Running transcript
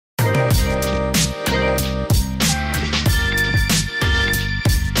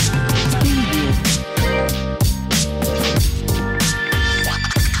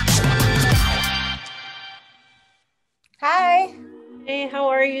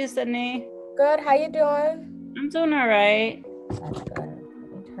you, Cidney? Good. How you doing? I'm doing all right. That's good.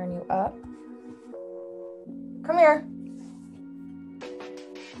 Let me turn you up. Come here.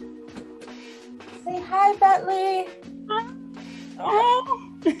 Say hi, Bentley.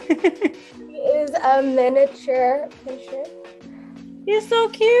 Oh, He is a miniature pinscher. he's so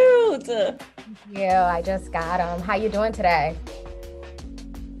cute. Yeah, I just got him. How you doing today?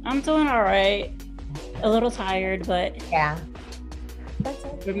 I'm doing all right. A little tired, but Yeah. That's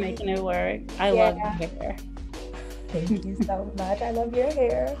okay. we're making it work. I love your hair. Thank you so much. I love your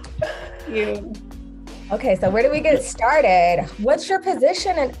hair. You. Okay, so where do we get started? What's your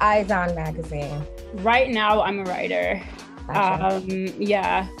position in IZON magazine? Right now, I'm a writer. Gotcha.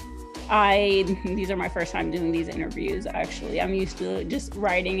 Yeah. These are my first time doing these interviews, actually. I'm used to just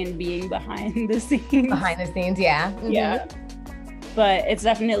writing and being behind the scenes. Behind the scenes, yeah. Mm-hmm. Yeah. But it's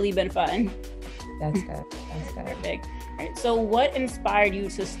definitely been fun. That's good. That's good. Perfect. All right. So what inspired you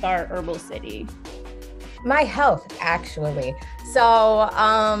to start Herbal Ciddy? My health, actually. So,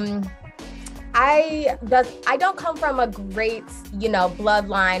 I don't come from a great,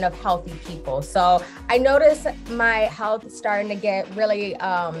 bloodline of healthy people. So I noticed my health starting to get really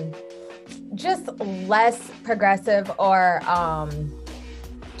just less progressive, or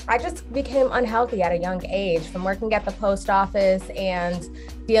I just became unhealthy at a young age from working at the post office and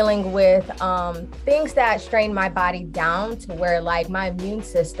dealing with things that strained my body down to where like my immune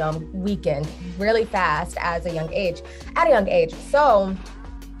system weakened really fast at a young age. So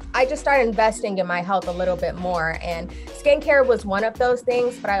I just started investing in my health a little bit more, and skincare was one of those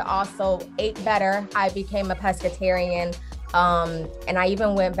things, but I also ate better. I became a pescatarian, and I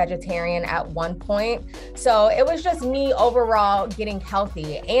even went vegetarian at one point. So it was just me overall getting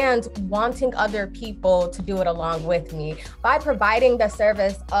healthy and wanting other people to do it along with me by providing the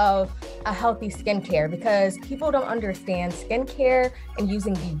service of a healthy skincare, because people don't understand skincare, and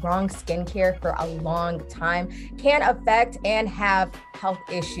using the wrong skincare for a long time can affect and have health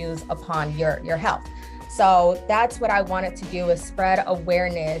issues upon your health. So that's what I wanted to do, is spread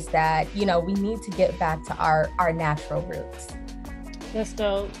awareness that, we need to get back to our natural roots. That's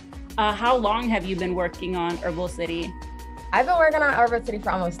dope. How long have you been working on Herbal Ciddy? I've been working on Herbal Ciddy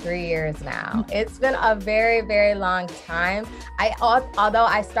for almost 3 years now. It's been a very, very long time. Although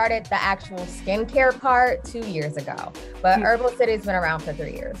I started the actual skincare part 2 years ago, but Herbal Ciddy's been around for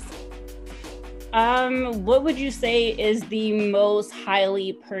 3 years. What would you say is the most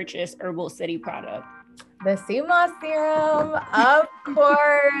highly purchased Herbal Ciddy product? The sea moss serum, of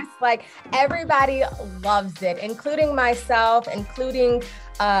course. Like, everybody loves it, including myself, including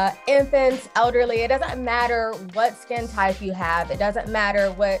infants, elderly. It doesn't matter what skin type you have. It doesn't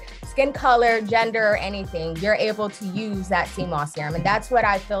matter what skin color, gender, or anything. You're able to use that sea moss serum. And that's what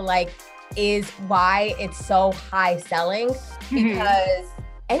I feel like is why it's so high selling, because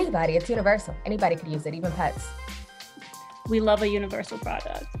it's universal. Anybody could use it, even pets. We love a universal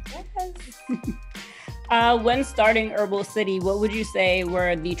product. Yes. When starting Herbal Ciddy, what would you say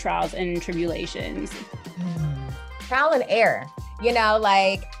were the trials and tribulations? Trial and error.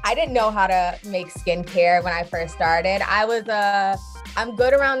 I didn't know how to make skincare when I first started. I'm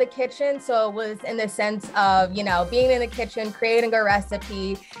good around the kitchen. So it was in the sense of, being in the kitchen, creating a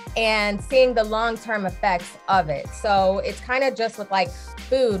recipe and seeing the long-term effects of it. So it's kind of just with like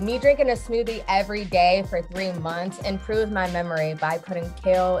food. Me drinking a smoothie every day for 3 months improved my memory by putting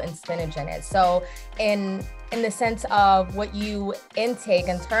kale and spinach in it. So in the sense of what you intake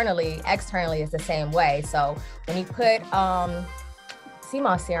internally, externally is the same way. So when you put sea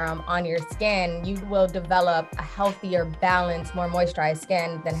moss serum on your skin, you will develop a healthier, balanced, more moisturized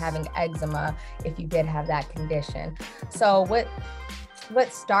skin than having eczema if you did have that condition. So what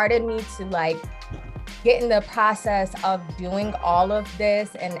started me to get in the process of doing all of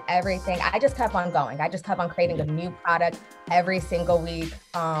this and everything, I just kept on going. I just kept on creating a new product every single week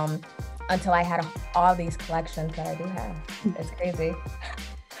until I had all these collections that I do have. It's crazy.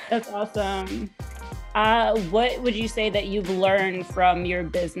 That's awesome. What would you say that you've learned from your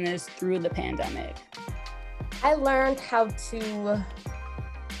business through the pandemic? I learned how to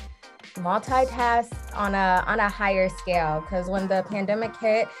multitask on a higher scale, because when the pandemic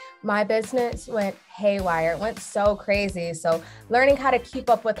hit, my business went haywire. It went so crazy. So learning how to keep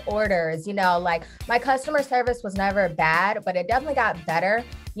up with orders, my customer service was never bad, but it definitely got better,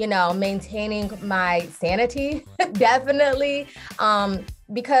 maintaining my sanity, definitely.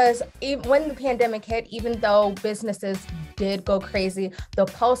 Because when the pandemic hit, even though businesses did go crazy, the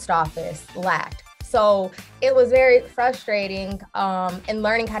post office lacked So it was very frustrating in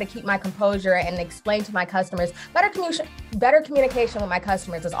learning how to keep my composure and explain to my customers. Better communication with my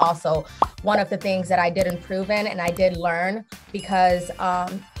customers is also one of the things that I did improve in, and I did learn, because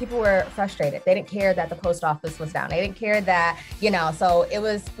people were frustrated. They didn't care that the post office was down. They didn't care that, so it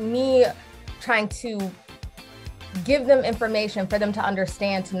was me trying to give them information for them to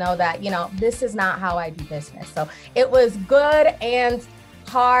understand, to know that, this is not how I do business. So it was good and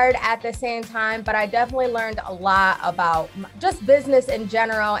hard at the same time, but I definitely learned a lot about just business in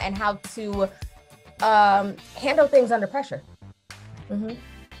general and how to handle things under pressure.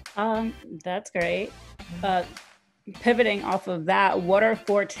 That's great. Pivoting off of that, what are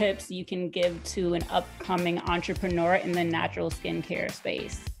 4 tips you can give to an upcoming entrepreneur in the natural skincare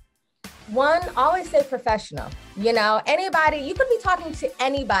space? 1, always stay professional. Anybody, you could be talking to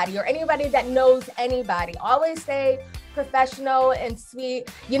anybody or anybody that knows anybody. Always stay professional and sweet.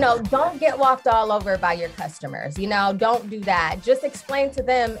 Don't get walked all over by your customers. Don't do that. Just explain to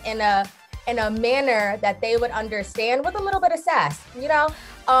them in a manner that they would understand, with a little bit of sass.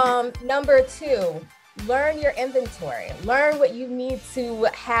 Number 2, learn your inventory. Learn what you need to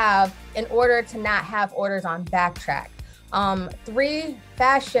have in order to not have orders on backtrack. 3,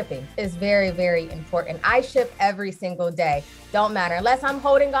 fast shipping is very, very important. I ship every single day. Don't matter. Unless I'm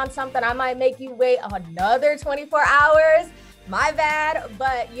holding on something, I might make you wait another 24 hours. My bad.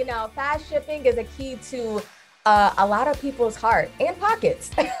 But, fast shipping is a key to a lot of people's heart and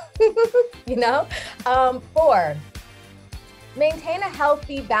pockets. 4, maintain a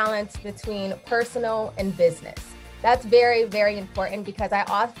healthy balance between personal and business. That's very, very important, because I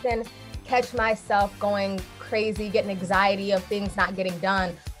often catch myself going crazy, getting anxiety of things not getting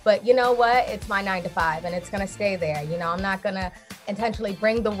done. But you know what? It's my 9 to 5 and it's going to stay there. I'm not going to intentionally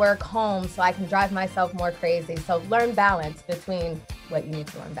bring the work home so I can drive myself more crazy. So learn balance between what you need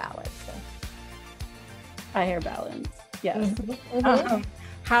to learn balance. So. I hear balance. Yes.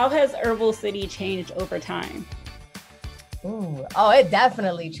 How has Herbal Ciddy changed over time? It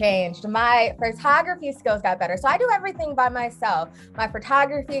definitely changed. My photography skills got better. So I do everything by myself. My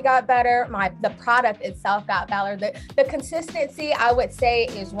photography got better. The product itself got better. The consistency, I would say,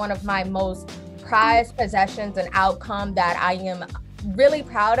 is one of my most prized possessions and outcome that I am really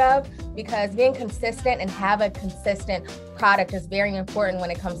proud of, because being consistent and have a consistent product is very important when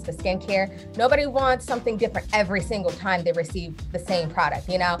it comes to skincare. Nobody wants something different every single time they receive the same product.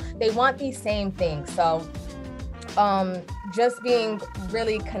 They want these same things. So just being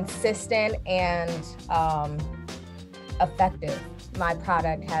really consistent and effective, my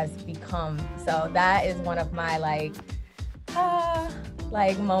product has become. So that is one of my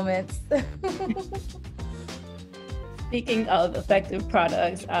moments. Speaking of effective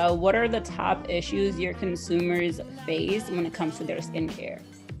products, what are the top issues your consumers face when it comes to their skincare?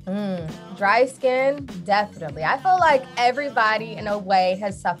 Dry skin, definitely. I feel like everybody in a way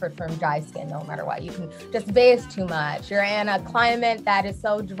has suffered from dry skin, no matter what. You can just bathe too much. You're in a climate that is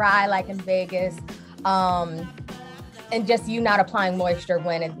so dry, like in Vegas, and just you not applying moisture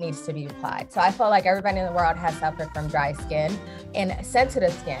when it needs to be applied. So I feel like everybody in the world has suffered from dry skin and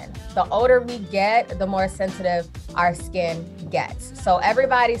sensitive skin. The older we get, the more sensitive our skin gets. So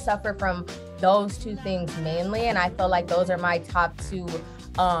everybody suffer from those 2 things mainly. And I feel like those are my top 2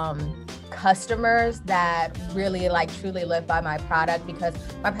 customers that really truly live by my product, because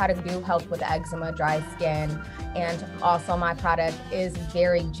my product do help with eczema, dry skin, and also my product is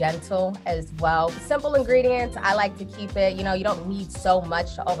very gentle as well. Simple ingredients, I like to keep it, you don't need so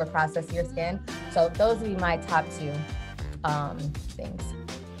much to over process your skin. So those would be my top 2 things.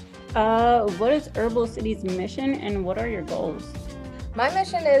 What is Herbal Ciddy's mission and what are your goals? My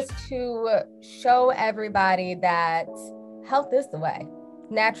mission is to show everybody that health is the way.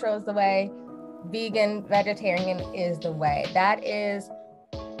 Natural is the way. Vegan, vegetarian is the way.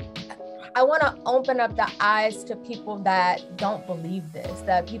 I want to open up the eyes to people that don't believe this,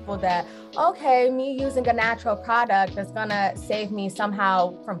 that people that, okay, me using a natural product is going to save me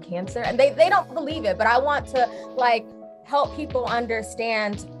somehow from cancer. And they don't believe it, but I want to help people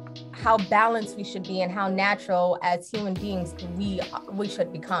understand how balanced we should be and how natural as human beings we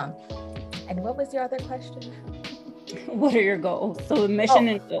should become. And what was your other question? What are your goals? So mission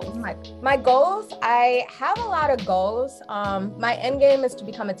and goals. My goals, I have a lot of goals. My end game is to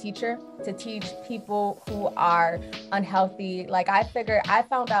become a teacher, to teach people who are unhealthy. I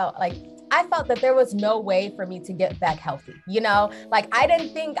felt that there was no way for me to get back healthy. I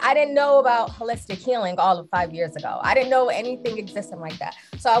didn't know about holistic healing all of 5 years ago. I didn't know anything existed like that.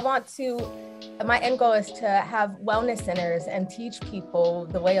 So my end goal is to have wellness centers and teach people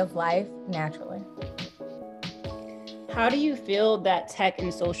the way of life naturally. How do you feel that tech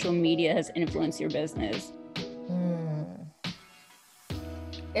and social media has influenced your business?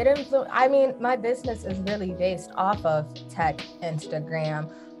 I mean, my business is really based off of tech,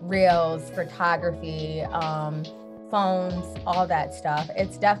 Instagram, reels, photography, phones, all that stuff.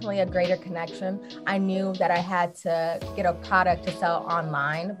 It's definitely a greater connection. I knew that I had to get a product to sell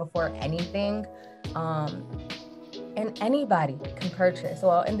online before anything. And anybody can purchase,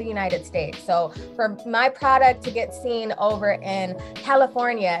 well, in the United States. So for my product to get seen over in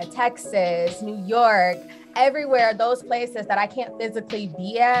California, Texas, New York, everywhere, those places that I can't physically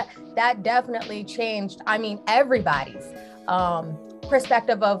be at, that definitely changed, I mean, everybody's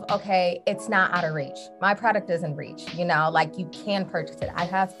perspective of, okay, it's not out of reach. My product is in reach, you know, like you can purchase it. I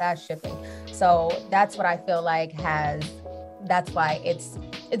have fast shipping. So that's what I feel like that's why it's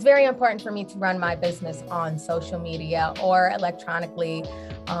very important for me to run my business on social media or electronically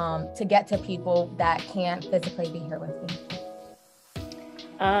to get to people that can't physically be here with me.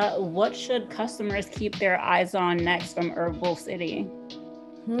 What should customers keep their eyes on next from Herbal Ciddy?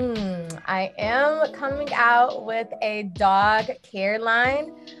 I am coming out with a dog care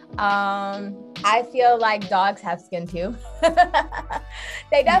line. I feel like dogs have skin too.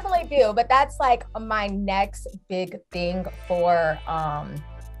 They definitely do, but that's like my next big thing for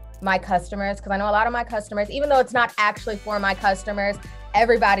my customers, because I know a lot of my customers, even though it's not actually for my customers,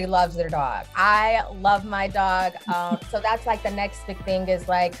 everybody loves their dog. I love my dog. So that's like the next big thing is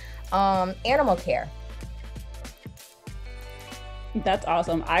like animal care. That's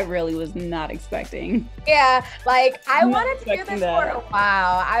awesome. I really was not expecting. Yeah, like I wanted to do this for a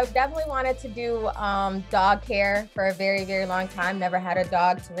while. I definitely wanted to do dog care for a very, very long time. Never had a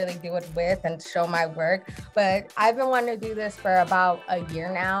dog to really do it with and show my work. But I've been wanting to do this for about a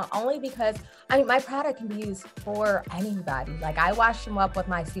year now, only because I mean, my product can be used for anybody. Like I wash him up with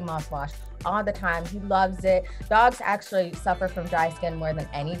my sea moss wash all the time. He loves it. Dogs actually suffer from dry skin more than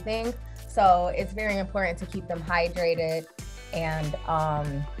anything. So it's very important to keep them hydrated and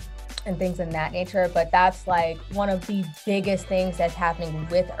things in that nature. But that's like one of the biggest things that's happening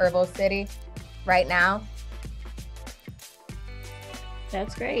with Herbal Ciddy right now.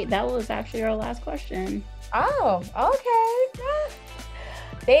 That's great. That was actually our last question. Oh, okay.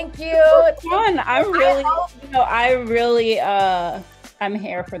 Thank you. Fun. I'm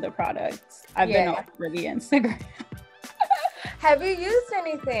here for the products. I've been all over the Instagram. Have you used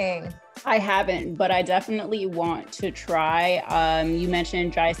anything? I haven't, but I definitely want to try. You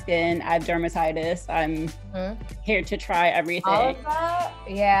mentioned dry skin. I have dermatitis. I'm here to try everything. All of that?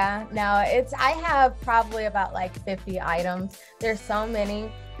 Yeah. No, I have probably about like 50 items. There's so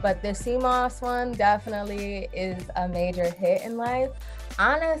many, but the sea moss one definitely is a major hit in life.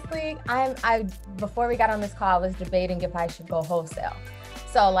 Honestly, I before we got on this call, I was debating if I should go wholesale.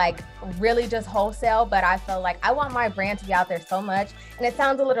 So like really just wholesale, but I feel like I want my brand to be out there so much. And it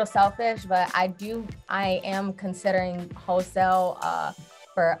sounds a little selfish, but I am considering wholesale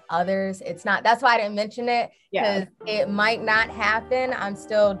for others. It's not, that's why I didn't mention it, because it might not happen. I'm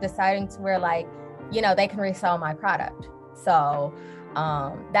still deciding to where like, you know, they can resell my product. So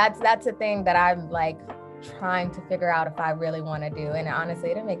that's a thing that I'm like trying to figure out if I really want to do. And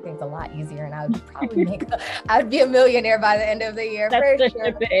honestly, it'd make things a lot easier, and I would probably I'd be a millionaire by the end of the year. That's for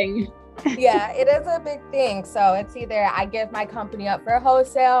sure. Thing. Yeah, it is a big thing. So it's either I give my company up for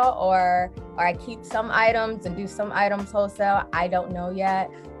wholesale or I keep some items and do some items wholesale. I don't know yet,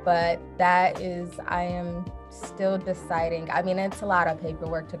 but I am still deciding. I mean, it's a lot of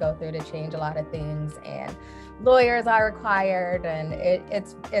paperwork to go through to change a lot of things, and lawyers are required, and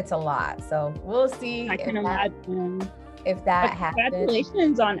it's a lot. So we'll see. I can imagine if that happens.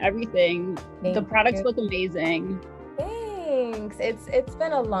 Congratulations on everything. The products look amazing. Thanks. It's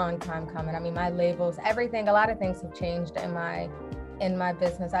been a long time coming. I mean, my labels, everything, a lot of things have changed in my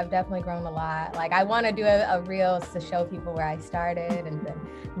business. I've definitely grown a lot. Like I want to do a reels to show people where I started and then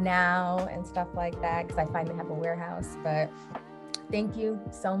now and stuff like that, because I finally have a warehouse. But thank you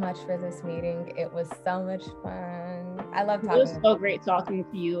so much for this meeting. It was so much fun. I love talking. It was so great talking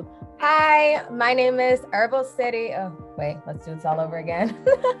to you. Hi, my name is Herbal Ciddy. Oh, wait, let's do this all over again.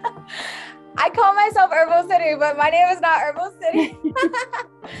 I call myself Herbal Ciddy, but my name is not Herbal Ciddy.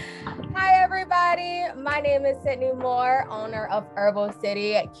 Hi, everybody. My name is Cidney Moore, owner of Herbal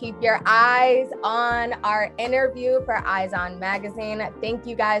Ciddy. Keep your eyes on our interview for IZON magazine. Thank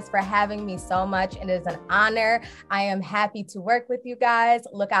you guys for having me so much. It is an honor. I am happy to work with you guys.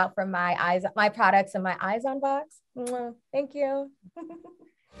 Look out for my products in my IZON box. Thank you.